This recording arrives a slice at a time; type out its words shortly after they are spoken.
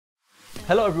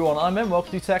Hello everyone, I'm Em,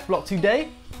 welcome to TechBlock. Today,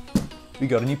 we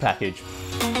got a new package.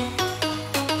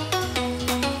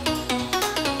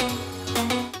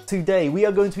 Today, we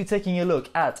are going to be taking a look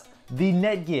at the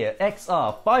NETGEAR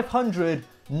XR500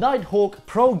 Nighthawk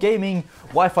Pro Gaming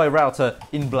Wi-Fi router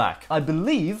in black. I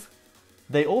believe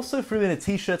they also threw in a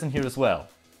t-shirt in here as well,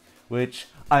 which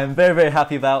I am very, very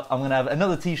happy about. I'm gonna have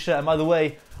another t-shirt, and by the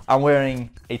way, I'm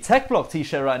wearing a TechBlock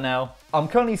t-shirt right now. I'm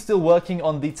currently still working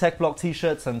on the TechBlock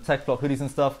t-shirts and TechBlock hoodies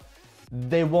and stuff.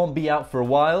 They won't be out for a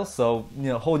while, so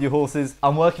hold your horses.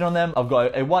 I'm working on them. I've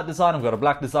got a white design, I've got a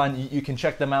black design. You can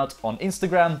check them out on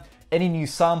Instagram. Any new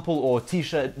sample or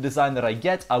t-shirt design that I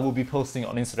get, I will be posting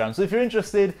on Instagram. So if you're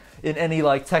interested in any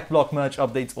like TechBlock merch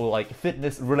updates or like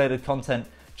fitness related content,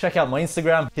 check out my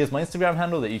Instagram. Here's my Instagram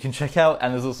handle that you can check out,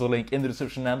 and there's also a link in the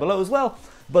description down below as well.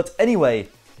 But anyway,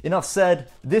 enough said.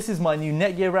 This is my new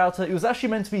NETGEAR router. It was actually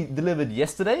meant to be delivered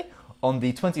yesterday on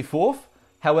the 24th.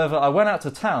 However, I went out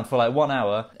to town for like 1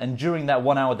 hour, and during that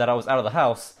 1 hour that I was out of the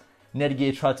house,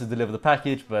 NETGEAR tried to deliver the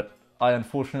package, but I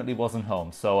unfortunately wasn't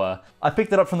home. So I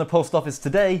picked it up from the post office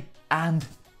today, and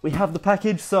we have the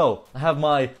package. So I have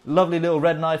my lovely little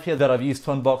red knife here that I've used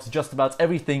to unbox just about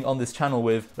everything on this channel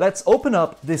with. Let's open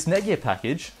up this NETGEAR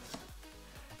package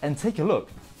and take a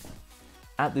look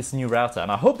at this new router.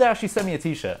 And I hope they actually send me a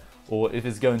t-shirt, or if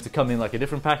it's going to come in like a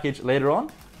different package later on,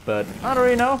 but I don't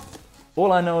really know.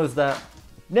 All I know is that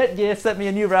NETGEAR sent me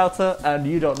a new router, and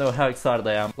you don't know how excited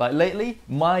I am. Like lately,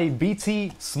 my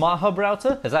BT Smart Hub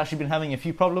router has actually been having a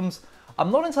few problems. I'm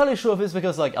not entirely sure if it's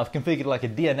because like I've configured like a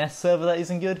DNS server that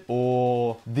isn't good,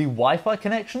 or the Wi-Fi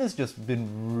connection has just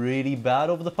been really bad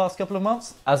over the past couple of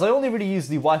months, as I only really use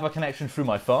the Wi-Fi connection through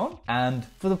my phone. And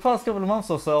for the past couple of months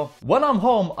or so, when I'm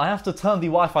home, I have to turn the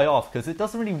Wi-Fi off because it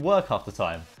doesn't really work half the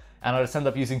time, and I just end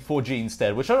up using 4G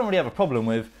instead, which I don't really have a problem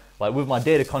with. Like with my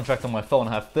data contract on my phone,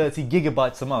 I have 30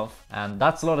 gigabytes a month, and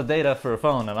that's a lot of data for a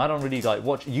phone, and I don't really like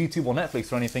watch YouTube or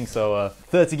Netflix or anything, so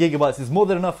 30 gigabytes is more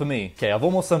than enough for me. Okay, I've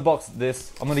almost unboxed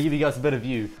this. I'm gonna give you guys a better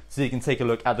view so you can take a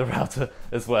look at the router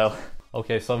as well.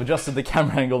 Okay, so I've adjusted the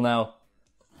camera angle now.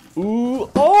 Ooh,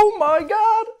 oh my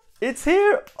god! It's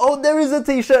here! Oh, there is a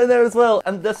t-shirt in there as well,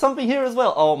 and there's something here as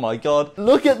well. Oh my god,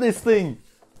 look at this thing!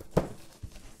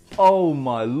 Oh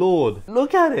my lord,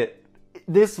 look at it!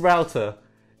 This router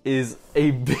is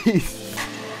a beast.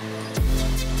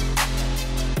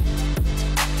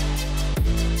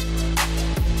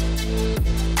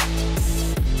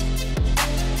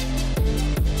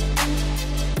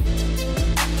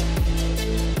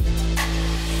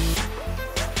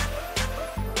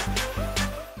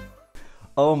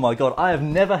 Oh my god, I have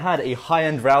never had a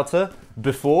high-end router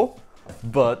before,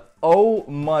 but oh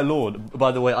my lord.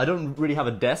 By the way, I don't really have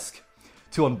a desk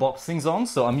to unbox things on,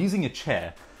 so I'm using a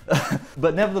chair.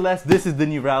 But nevertheless, this is the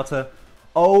new router.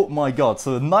 Oh my god,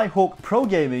 so the Nighthawk Pro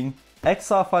Gaming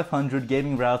XR500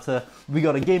 gaming router. We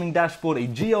got a gaming dashboard, a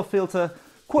Geo Filter,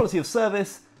 quality of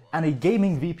service, and a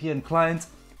Gaming VPN client.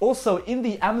 Also, in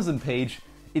the Amazon page,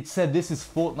 it said this is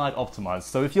Fortnite optimized.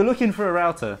 So if you're looking for a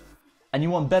router and you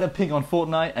want better ping on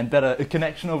Fortnite and better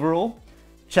connection overall,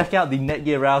 check out the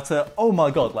NETGEAR router. Oh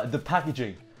my god, like the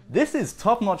packaging. This is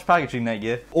top-notch packaging,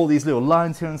 NETGEAR. All these little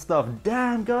lines here and stuff.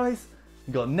 Damn, guys.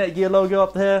 We got NETGEAR logo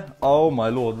up there. Oh my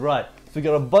lord, right. So we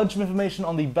got a bunch of information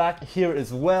on the back here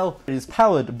as well. It is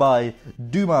powered by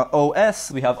DumaOS.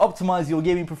 We have optimize your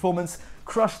gaming performance,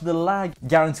 crush the lag,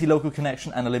 guarantee local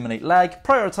connection and eliminate lag,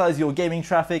 prioritize your gaming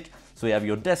traffic. So we have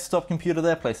your desktop computer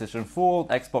there, PlayStation 4,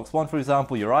 Xbox One for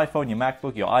example, your iPhone, your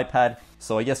MacBook, your iPad.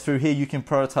 So I guess through here you can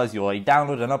prioritize your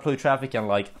download and upload traffic and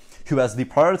like who has the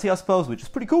priority, I suppose, which is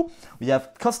pretty cool. We have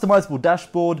customizable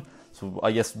dashboard. So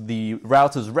I guess the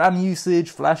router's RAM usage,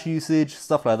 flash usage,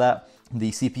 stuff like that.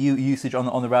 The CPU usage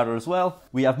on the router as well.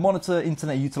 We have monitor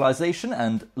internet utilization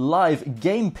and live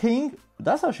game ping.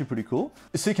 That's actually pretty cool.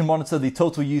 So you can monitor the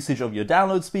total usage of your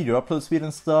download speed, your upload speed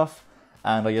and stuff.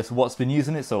 And I guess what's been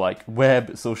using it, so like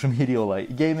web, social media, or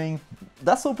like gaming.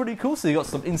 That's all pretty cool. So you got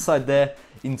some insight there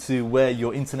into where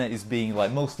your internet is being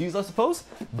like most used, I suppose.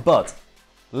 But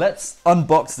let's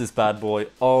unbox this bad boy.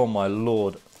 Oh my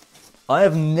lord. I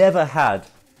have never had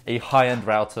a high-end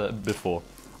router before.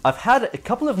 I've had a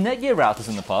couple of NETGEAR routers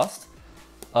in the past,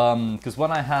 because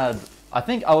when I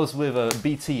think I was with a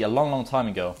BT a long time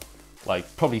ago,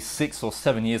 like probably 6 or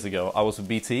 7 years ago, I was with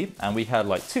BT, and we had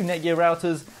like 2 NETGEAR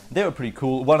routers. They were pretty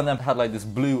cool. One of them had like this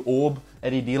blue orb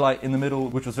LED light in the middle,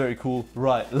 which was very cool.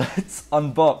 Right, let's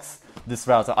unbox this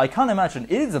router. I can't imagine,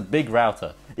 it is a big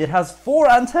router. It has 4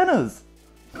 antennas.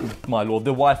 My lord,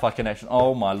 the Wi-Fi connection.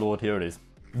 Oh my lord, here it is.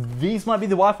 These might be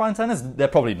the Wi-Fi antennas. They're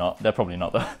probably not. They're probably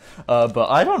not though. But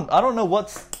I don't know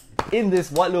what's in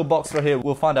this white little box right here.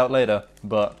 We'll find out later.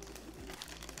 But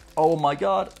Oh my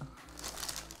god.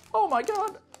 Oh my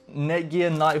god.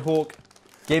 NETGEAR Nighthawk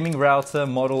gaming router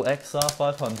model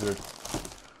XR500.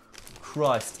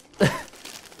 Christ.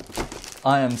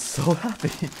 I am so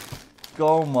happy.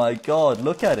 Oh my god,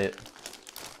 look at it.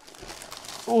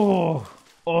 Oh,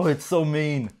 it's so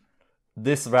mean.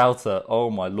 This router,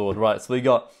 oh my lord. Right, so we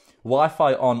got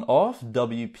Wi-Fi on off,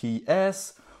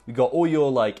 WPS. We got all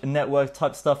your like network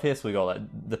type stuff here. So we got like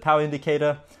the power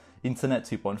indicator, internet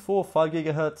 2.4, 5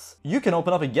 gigahertz. You can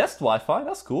open up a guest Wi-Fi,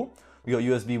 that's cool. We got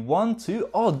USB 1, 2,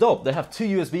 oh dope, they have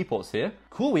 2 USB ports here.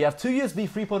 Cool, we have 2 USB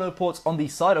 3.0 ports on the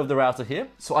side of the router here.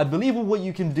 So I believe what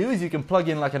you can do is you can plug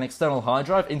in like an external hard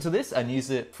drive into this and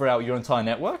use it throughout your entire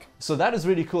network. So that is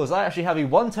really cool, as I actually have a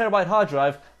 1 terabyte hard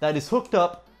drive that is hooked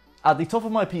up at the top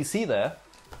of my PC there.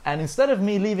 And instead of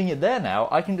me leaving it there now,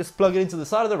 I can just plug it into the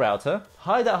side of the router,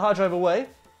 hide that hard drive away.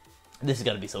 This is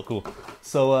gonna be so cool.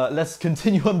 So let's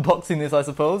continue unboxing this, I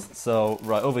suppose. So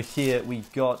right over here, we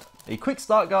got a quick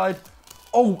start guide.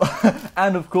 Oh,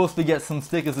 and of course we get some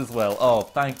stickers as well. Oh,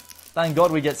 thank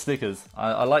God we get stickers.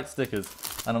 I like stickers,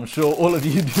 and I'm sure all of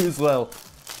you do as well.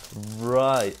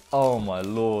 Right, oh my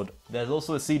lord. There's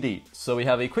also a CD. So we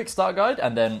have a quick start guide,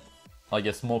 and then I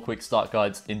guess more quick start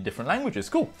guides in different languages.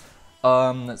 Cool.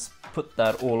 Let's put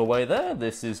that all away there.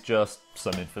 This is just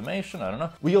some information, I don't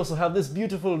know. We also have this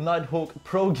beautiful Nighthawk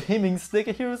Pro Gaming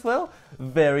sticker here as well.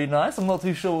 Very nice. I'm not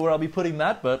too sure where I'll be putting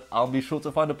that, but I'll be sure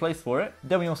to find a place for it.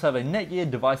 Then we also have a NETGEAR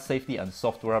device safety and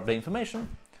software update information.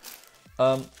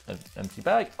 An empty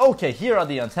bag. Okay, here are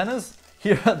the antennas.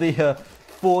 Here are the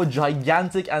 4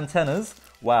 gigantic antennas.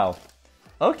 Wow.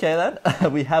 Okay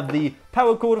then, we have the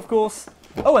power cord of course.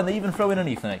 Oh, and they even throw in an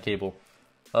Ethernet cable.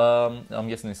 I'm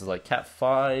guessing this is like Cat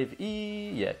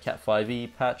 5e, yeah, Cat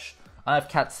 5e patch. I have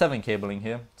Cat 7 cabling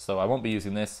here, so I won't be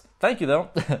using this. Thank you though.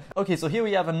 Okay, so here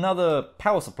we have another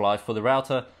power supply for the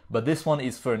router, but this one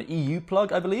is for an EU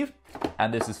plug, I believe,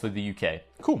 and this is for the UK.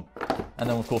 Cool. And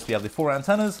then of course we have the 4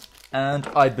 antennas, and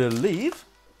I believe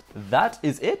that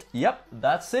is it. Yep,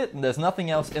 that's it. There's nothing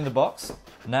else in the box.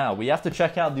 Now, we have to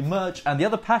check out the merch and the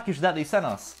other package that they sent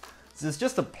us. This is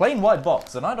just a plain white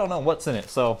box, and I don't know what's in it,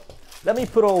 so let me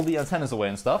put all the antennas away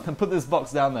and stuff, and put this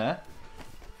box down there.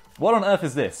 What on earth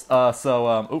is this?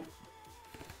 Okay,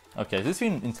 is this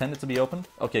even intended to be opened?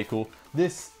 Okay, cool.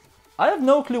 This, I have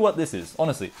no clue what this is,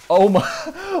 honestly. Oh my,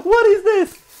 what is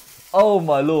this? Oh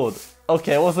my lord.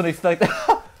 Okay, I wasn't expecting,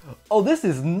 oh, this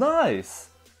is nice.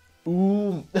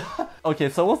 Ooh. Okay,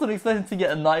 so I wasn't expecting to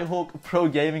get a Nighthawk Pro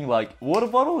Gaming, like, water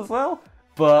bottle as well,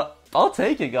 but I'll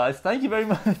take it, guys. Thank you very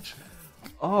much.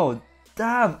 Oh,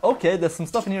 damn, okay, there's some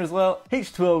stuff in here as well.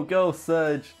 H2O Go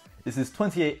Surge. This is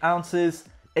 28 ounces,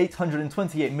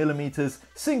 828 millimeters,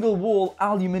 single wall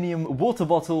aluminium water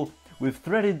bottle with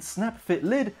threaded snap fit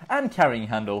lid and carrying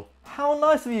handle. How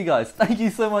nice of you guys. Thank you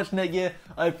so much, NETGEAR.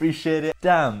 I appreciate it.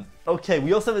 Damn. Okay,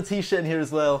 we also have a t-shirt in here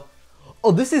as well.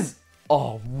 Oh, this is,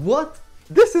 oh, what?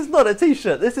 This is not a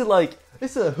t-shirt. This is like,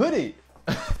 this is a hoodie.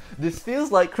 This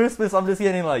feels like Christmas. I'm just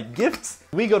getting like gifts.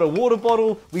 We got a water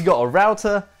bottle, we got a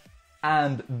router,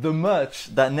 and the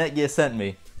merch that NETGEAR sent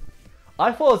me.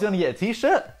 I thought I was gonna get a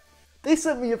t-shirt. They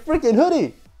sent me a freaking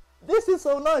hoodie. This is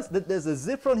so nice. There's a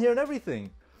zipper on here and everything.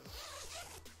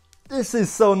 This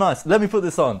is so nice. Let me put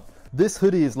this on. This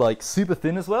hoodie is like super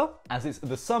thin as well. As it's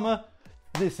the summer,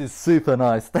 this is super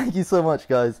nice. Thank you so much,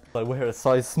 guys. I wear a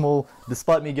size small.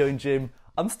 Despite me going gym,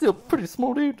 I'm still pretty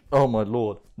small, dude. Oh my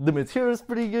lord. The material is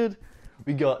pretty good.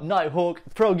 We got Nighthawk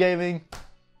Pro Gaming.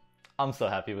 I'm so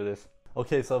happy with this.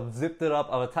 Okay, so I've zipped it up.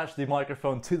 I've attached the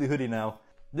microphone to the hoodie now.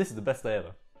 This is the best day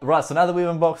ever. Right, so now that we've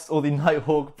unboxed all the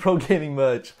Nighthawk Pro Gaming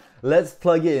merch, let's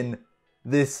plug in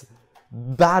this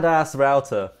badass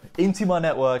router into my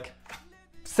network,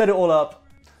 set it all up.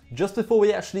 Just before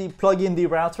we actually plug in the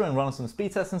router and run some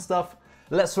speed tests and stuff,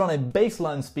 let's run a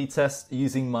baseline speed test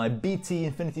using my BT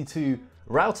Infinity 2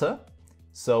 router.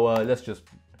 So let's just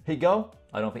hit go.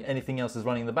 I don't think anything else is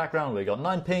running in the background. We got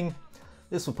 9 ping.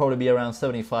 This will probably be around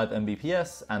 75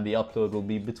 Mbps, and the upload will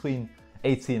be between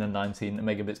 18 and 19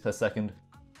 megabits per second.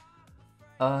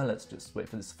 Let's just wait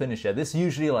for this to finish. Yeah, this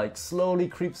usually like slowly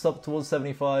creeps up towards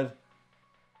 75.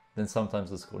 Then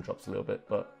sometimes the score drops a little bit,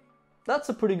 but that's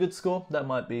a pretty good score. That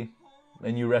might be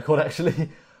a new record actually.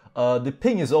 The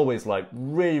ping is always like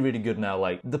really good now.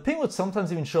 Like the ping would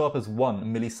sometimes even show up as 1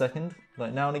 millisecond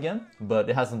like now and again, but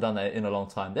it hasn't done that in a long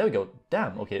time. There we go.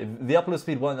 Damn, okay. The upload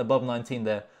speed went above 19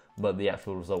 there, but the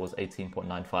actual result was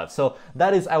 18.95. So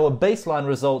that is our baseline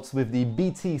results with the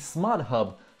BT Smart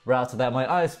Hub router that my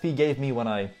ISP gave me when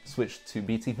I switched to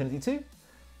BT Infinity 2.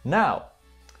 Now,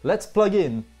 let's plug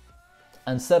in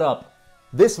and set up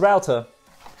this router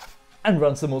and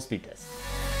run some more speed tests.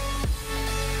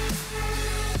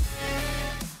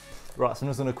 Right, so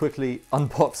I'm just gonna quickly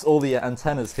unbox all the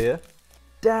antennas here.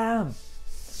 Damn!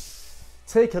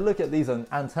 Take a look at these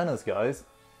antennas, guys.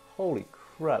 Holy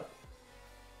crap.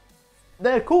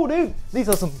 They're cool, dude. These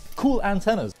are some cool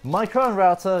antennas. My current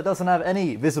router doesn't have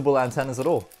any visible antennas at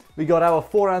all. We got our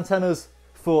 4 antennas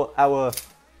for our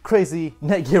crazy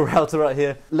Netgear router right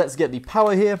here. Let's get the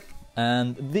power here.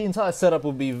 And the entire setup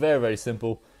will be very, very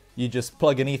simple. You just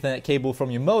plug an Ethernet cable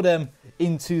from your modem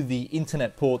into the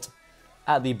internet port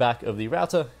at the back of the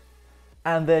router.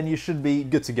 And then you should be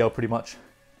good to go pretty much.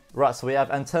 Right, so we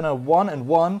have antenna 1 and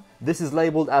 1. This is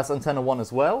labeled as antenna 1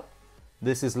 as well.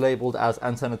 This is labeled as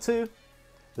antenna 2.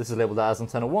 This is labeled as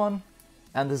antenna 1.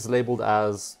 And this is labeled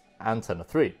as antenna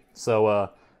 3. So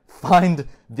find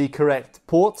the correct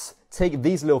ports. Take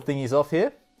these little thingies off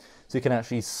here so you can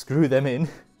actually screw them in.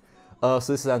 So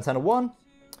this is antenna 1.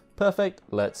 Perfect.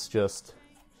 Let's just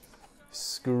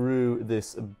screw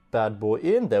this bad boy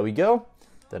in. There we go.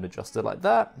 Then adjust it like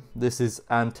that. This is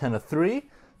antenna 3.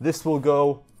 This will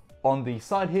go on the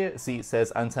side here. See, it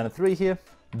says antenna 3 here.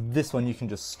 This one you can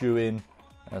just screw in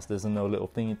as there's no little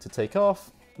thingy to take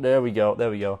off. There we go. There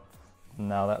we go.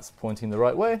 Now that's pointing the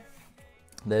right way.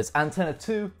 There's antenna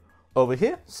 2 over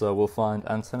here. So we'll find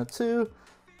antenna 2.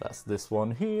 That's this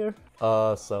one here.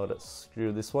 So let's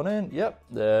screw this one in. Yep,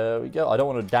 there we go. I don't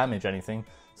want to damage anything.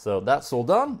 So that's all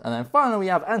done. And then finally we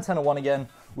have antenna 1 again,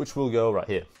 which will go right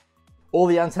here. All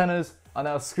the antennas are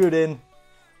now screwed in.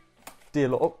 Dear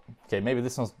Lord. Oh, okay, maybe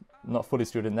this one's not fully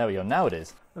screwed in. There we go. Now it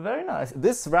is. Very nice.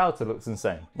 This router looks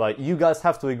insane. Like, you guys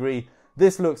have to agree,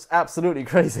 this looks absolutely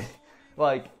crazy.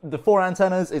 Like, the 4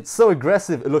 antennas, it's so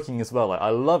aggressive looking as well. Like, I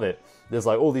love it. There's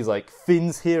like all these like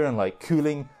fins here and like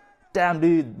cooling. Damn,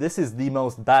 dude, this is the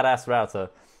most badass router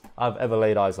I've ever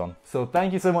laid eyes on. So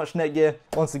thank you so much, Netgear.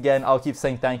 Once again, I'll keep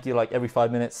saying thank you like every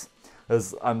 5 minutes,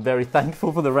 as I'm very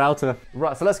thankful for the router.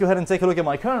 Right, so let's go ahead and take a look at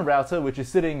my current router, which is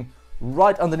sitting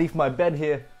right underneath my bed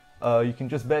here. You can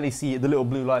just barely see the little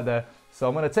blue light there. So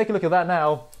I'm going to take a look at that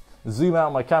now, zoom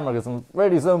out my camera because I'm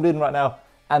really zoomed in right now,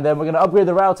 and then we're going to upgrade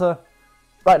the router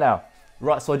right now.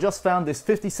 Right, so I just found this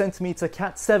 50cm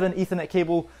Cat7 Ethernet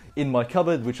cable in my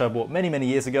cupboard, which I bought many, many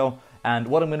years ago. And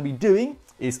what I'm going to be doing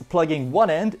is plugging one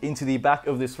end into the back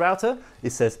of this router. It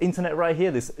says internet right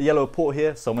here, this yellow port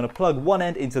here. So I'm going to plug one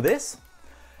end into this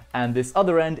and this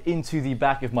other end into the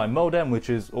back of my modem, which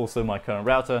is also my current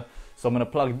router. So I'm going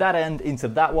to plug that end into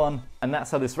that one, and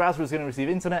that's how this router is going to receive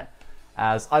internet,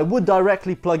 as I would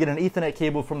directly plug in an Ethernet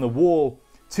cable from the wall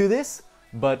to this,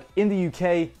 but in the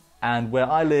UK and where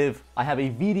I live, I have a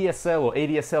VDSL or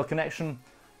ADSL connection.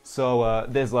 So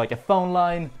there's like a phone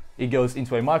line, it goes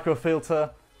into a microfilter.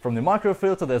 From the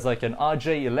microfilter, there's like an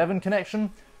RJ11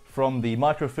 connection. From the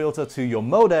microfilter to your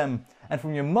modem, and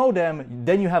from your modem,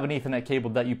 then you have an Ethernet cable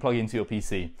that you plug into your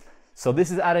PC. So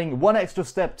this is adding one extra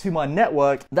step to my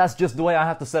network. That's just the way I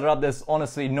have to set it up. There's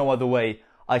honestly no other way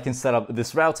I can set up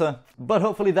this router, but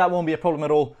hopefully that won't be a problem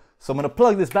at all. So I'm going to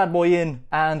plug this bad boy in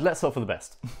and let's hope for the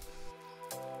best.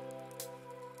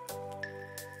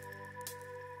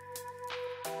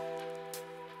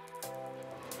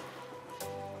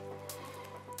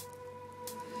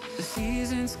 The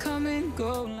seasons come and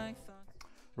go like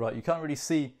right, you can't really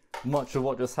see much of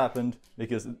what just happened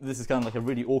because this is kind of like a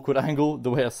really awkward angle,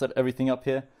 the way I set everything up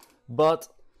here. But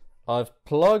I've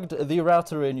plugged the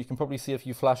router in. You can probably see a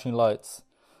few flashing lights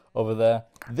over there.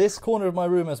 This corner of my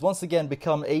room has once again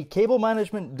become a cable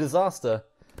management disaster.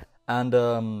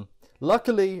 And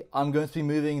luckily, I'm going to be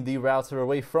moving the router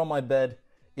away from my bed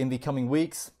in the coming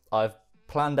weeks. I've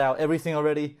planned out everything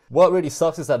already. What really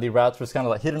sucks is that the router is kind of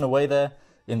like hidden away there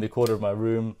in the corner of my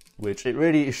room, which it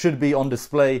really should be on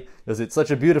display because it's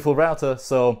such a beautiful router.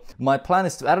 So my plan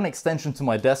is to add an extension to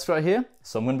my desk right here.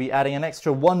 So I'm going to be adding an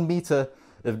extra 1 meter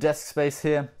of desk space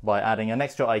here by adding an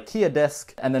extra IKEA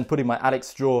desk and then putting my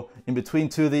Alex drawer in between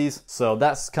two of these. So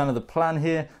that's kind of the plan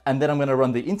here. And then I'm going to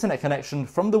run the internet connection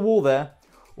from the wall there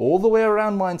all the way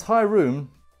around my entire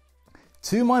room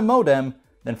to my modem,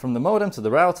 then from the modem to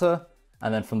the router,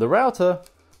 and then from the router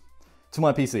to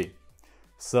my PC.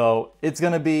 So it's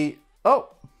going to be, oh,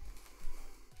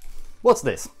 what's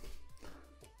this?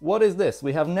 What is this?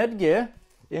 We have Netgear,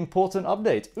 important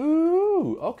update.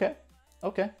 Ooh, okay,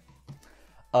 okay.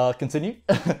 Continue.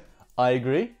 I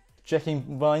agree.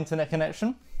 Checking my internet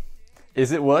connection.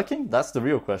 Is it working? That's the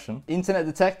real question. Internet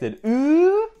detected.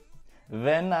 Ooh,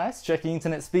 very nice. Checking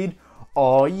internet speed.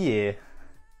 Oh yeah.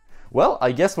 Well,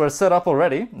 I guess we're set up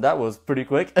already. That was pretty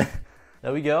quick.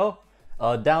 There we go.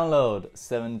 Download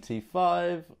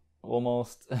 75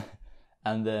 almost.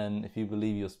 And then if you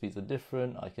believe your speeds are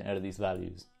different, I can edit these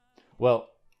values. Well,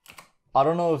 I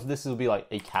don't know if this will be like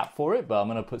a cap for it, but I'm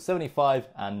going to put 75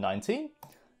 and 19.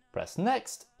 Press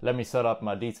next. Let me set up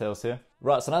my details here.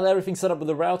 Right, so now that everything's set up with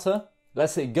the router,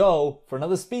 let's hit go for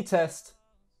another speed test.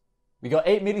 We got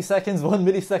 8 milliseconds, 1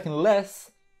 millisecond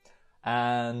less.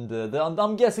 And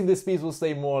I'm guessing the speeds will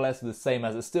stay more or less the same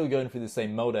as it's still going through the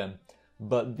same modem.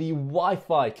 But the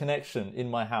Wi-Fi connection in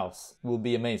my house will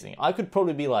be amazing. I could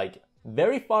probably be like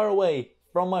very far away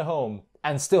from my home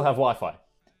and still have Wi-Fi,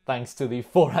 thanks to the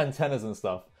 4 antennas and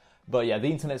stuff. But yeah,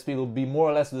 the internet speed will be more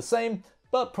or less the same,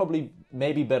 but probably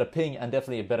maybe better ping and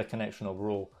definitely a better connection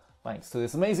overall, thanks to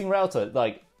this amazing router.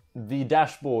 Like, the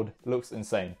dashboard looks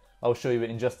insane. I'll show you it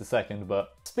in just a second,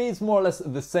 but speed's more or less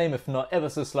the same, if not ever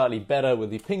so slightly better with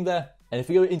the ping there. And if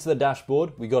we go into the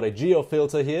dashboard, we got a Geo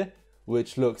Filter here,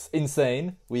 which looks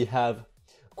insane. We have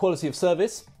quality of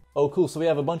service. Oh, cool. So we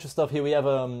have a bunch of stuff here. We have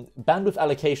bandwidth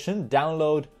allocation,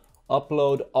 download,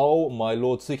 upload. Oh my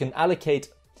lord. So you can allocate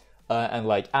and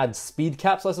like add speed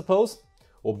caps, I suppose,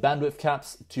 or bandwidth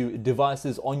caps to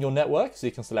devices on your network. So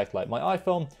you can select like my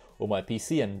iPhone or my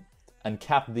PC and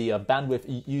cap the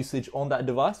bandwidth usage on that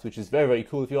device, which is very, very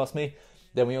cool if you ask me.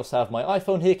 Then we also have my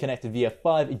iPhone here connected via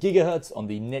 5 gigahertz on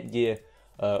the NETGEAR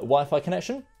Wi-Fi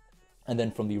connection. And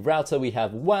then from the router, we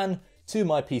have WAN to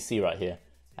my PC right here.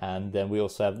 And then we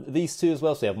also have these two as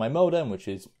well. So we have my modem, which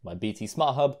is my BT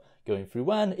Smart Hub, going through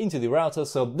WAN into the router.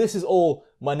 So this is all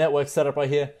my network setup right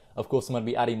here. Of course, I'm going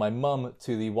to be adding my mum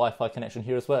to the Wi-Fi connection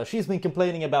here as well. She's been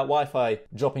complaining about Wi-Fi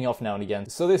dropping off now and again.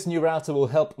 So this new router will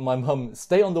help my mum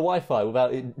stay on the Wi-Fi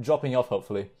without it dropping off,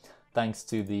 hopefully, thanks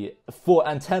to the 4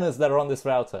 antennas that are on this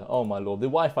router. Oh my lord, the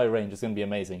Wi-Fi range is going to be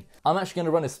amazing. I'm actually going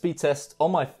to run a speed test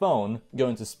on my phone, go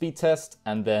into speed test,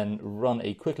 and then run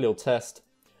a quick little test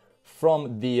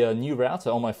from the new router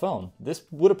on my phone. This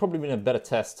would have probably been a better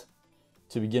test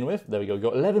to begin with. There we go,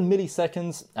 got 11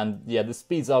 milliseconds, and yeah, the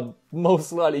speeds are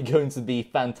most likely going to be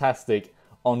fantastic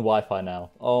on Wi-Fi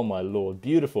now. Oh my lord,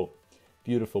 beautiful,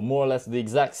 beautiful. More or less the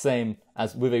exact same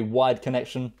as with a wide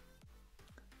connection.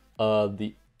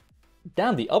 The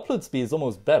upload speed is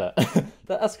almost better.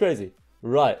 That's crazy.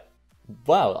 Right,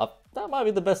 wow, that might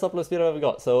be the best upload speed I've ever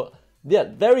got. So yeah,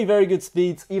 very, very good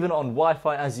speeds, even on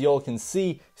Wi-Fi, as you all can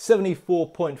see.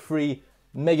 74.3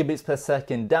 megabits per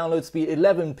second download speed,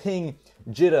 11 ping,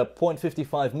 jitter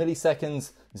 0.55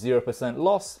 milliseconds, 0%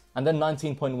 loss, and then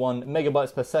 19.1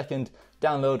 megabytes per second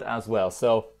download as well.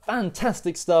 So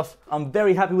fantastic stuff. I'm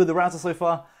very happy with the router so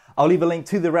far. I'll leave a link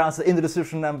to the router in the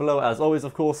description down below, as always,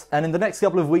 of course. And in the next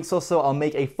couple of weeks or so, I'll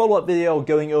make a follow-up video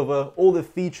going over all the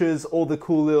features, all the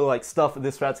cool little like stuff that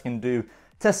this router can do,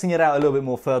 testing it out a little bit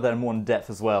more further and more in depth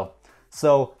as well.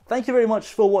 So thank you very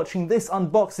much for watching this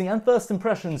unboxing and first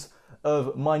impressions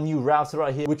of my new router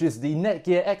right here, which is the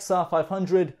NETGEAR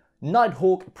XR500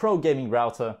 Nighthawk Pro Gaming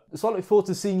Router. So I look forward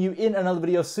to seeing you in another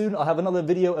video soon. I'll have another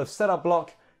video of setup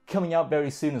block coming out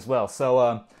very soon as well.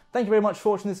 So thank you very much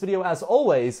for watching this video as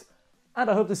always, and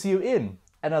I hope to see you in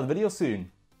another video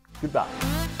soon.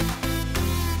 Goodbye.